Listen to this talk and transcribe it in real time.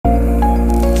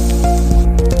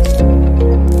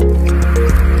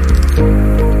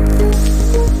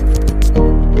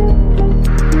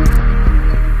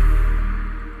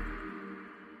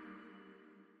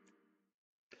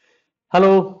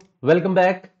Hello, welcome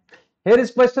back. Here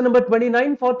is question number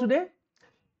 29 for today.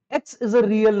 X is a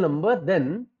real number,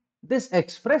 then this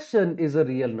expression is a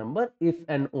real number if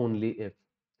and only if.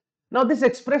 Now, this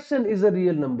expression is a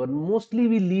real number. Mostly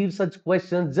we leave such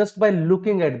questions just by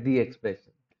looking at the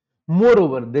expression.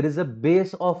 Moreover, there is a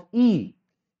base of E.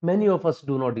 Many of us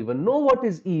do not even know what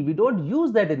is E. We don't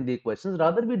use that in the questions.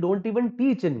 Rather, we don't even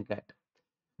teach in CAT.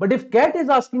 But if CAT is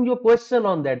asking you a question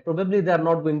on that, probably they are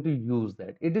not going to use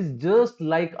that. It is just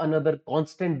like another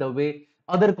constant, the way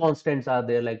other constants are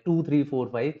there, like 2, 3, 4,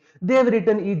 5. They have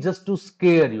written E just to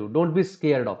scare you. Don't be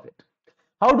scared of it.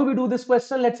 How do we do this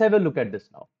question? Let's have a look at this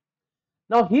now.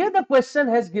 Now, here the question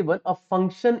has given a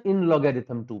function in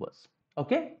logarithm to us.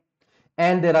 Okay.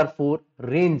 And there are four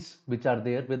ranges which are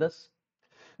there with us.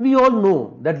 We all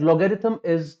know that logarithm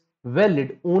is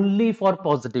valid only for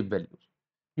positive values.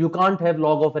 You can't have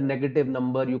log of a negative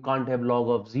number, you can't have log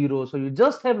of 0, so you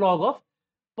just have log of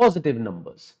positive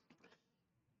numbers.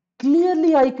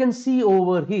 Clearly, I can see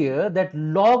over here that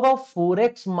log of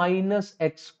 4x minus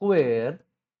x square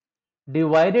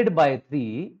divided by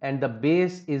 3, and the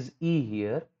base is e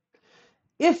here.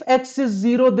 If x is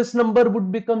 0, this number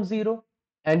would become 0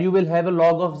 and you will have a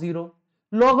log of 0.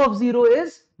 Log of 0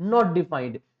 is not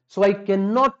defined. So I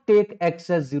cannot take x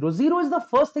as 0. 0 is the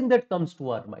first thing that comes to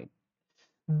our mind.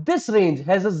 This range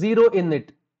has a 0 in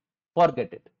it.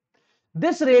 Forget it.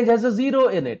 This range has a 0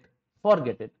 in it.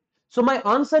 Forget it. So my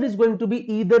answer is going to be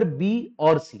either B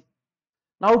or C.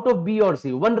 Out of B or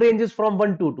C, one range is from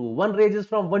 1 to 2, one range is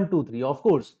from 1 to 3. Of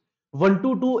course, 1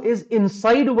 to 2 is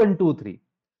inside 1 to 3.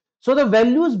 So the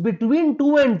values between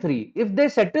 2 and 3, if they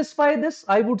satisfy this,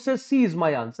 I would say C is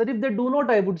my answer. If they do not,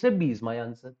 I would say B is my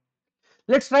answer.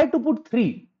 Let's try to put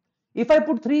 3. If I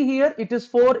put 3 here, it is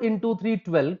 4 into 3,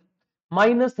 12,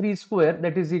 minus 3 square,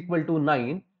 that is equal to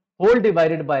 9, whole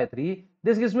divided by 3.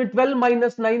 This gives me 12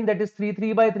 minus 9, that is 3.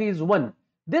 3 by 3 is 1.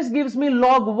 This gives me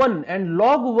log 1, and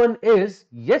log 1 is,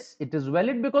 yes, it is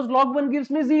valid because log 1 gives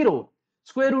me 0.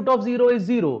 Square root of 0 is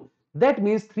 0. That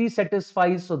means 3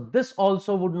 satisfies, so this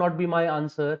also would not be my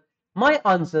answer. My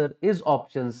answer is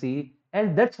option C,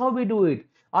 and that's how we do it.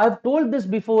 I've told this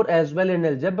before as well. In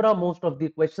algebra, most of the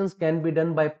questions can be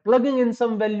done by plugging in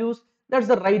some values. That's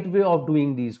the right way of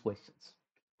doing these questions.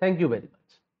 Thank you very much.